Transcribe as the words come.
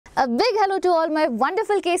A big hello to all my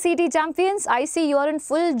wonderful KCET champions. I see you are in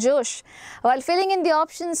full josh. While filling in the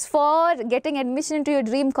options for getting admission into your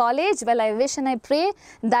dream college, well, I wish and I pray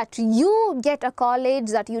that you get a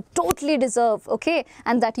college that you totally deserve, okay,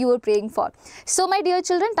 and that you were praying for. So, my dear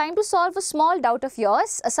children, time to solve a small doubt of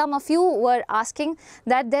yours. Some of you were asking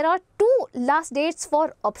that there are two last dates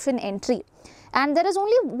for option entry. And there is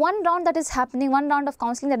only one round that is happening, one round of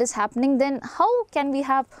counselling that is happening, then how can we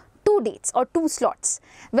have two dates or two slots?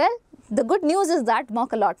 Well, the good news is that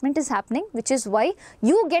mock allotment is happening, which is why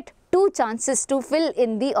you get two chances to fill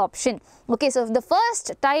in the option. Okay, so if the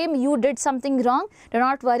first time you did something wrong, do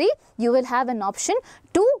not worry, you will have an option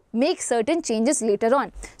to make certain changes later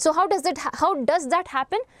on. So how does that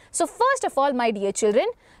happen? So first of all, my dear children,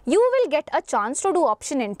 you will get a chance to do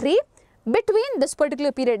option entry between this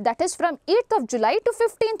particular period, that is from 8th of July to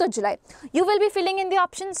 15th of July. You will be filling in the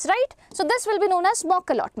options, right? So this will be known as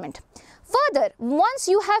mock allotment. Further, once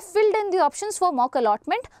you have filled in the options for mock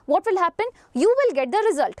allotment, what will happen? You will get the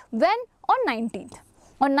result. When? On 19th.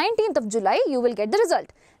 On 19th of July, you will get the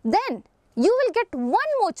result. Then you will get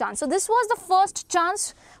one more chance. So this was the first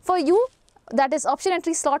chance for you, that is option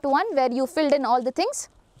entry slot 1, where you filled in all the things.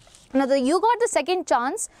 Now you got the second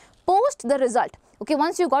chance post the result. Okay,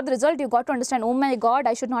 once you got the result, you got to understand, oh my God,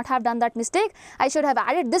 I should not have done that mistake. I should have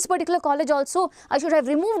added this particular college also. I should have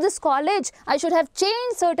removed this college. I should have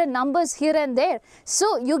changed certain numbers here and there.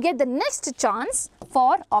 So you get the next chance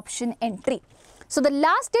for option entry. So the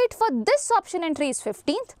last date for this option entry is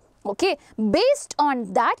 15th. Okay, based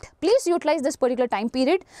on that, please utilize this particular time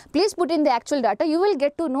period. Please put in the actual data. You will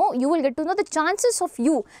get to know the chances of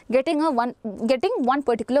you getting one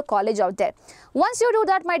particular college out there. Once you do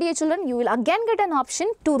that, my dear children, you will again get an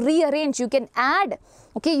option to rearrange. You can add,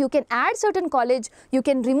 okay, you can add certain college, you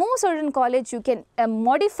can remove certain college, you can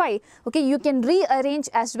modify, okay, you can rearrange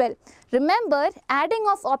as well. Remember, adding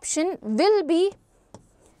of option will be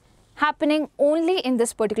happening only in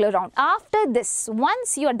this particular round. After this,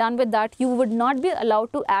 once you are done with that, you would not be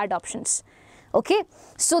allowed to add options. Okay,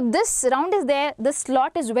 so this round is there. This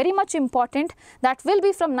slot is very much important. That will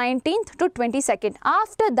be from 19th to 22nd.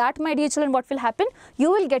 After that, my dear children, what will happen? You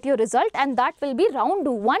will get your result, and that will be round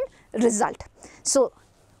 1 result. So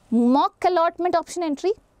mock allotment option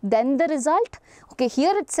entry, then the result. Okay,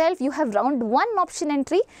 here itself you have round 1 option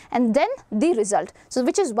entry and then the result. So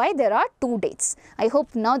which is why there are 2 dates. I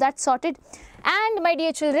hope now that's sorted. And my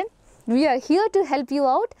dear children, we are here to help you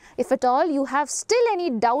out. If at all you have still any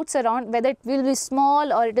doubts around whether it will be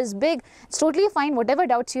small or it is big, it's totally fine. Whatever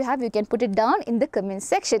doubts you have, you can put it down in the comment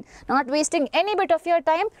section. Not wasting any bit of your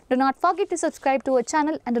time. Do not forget to subscribe to our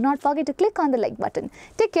channel and do not forget to click on the like button.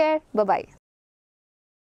 Take care. Bye-bye.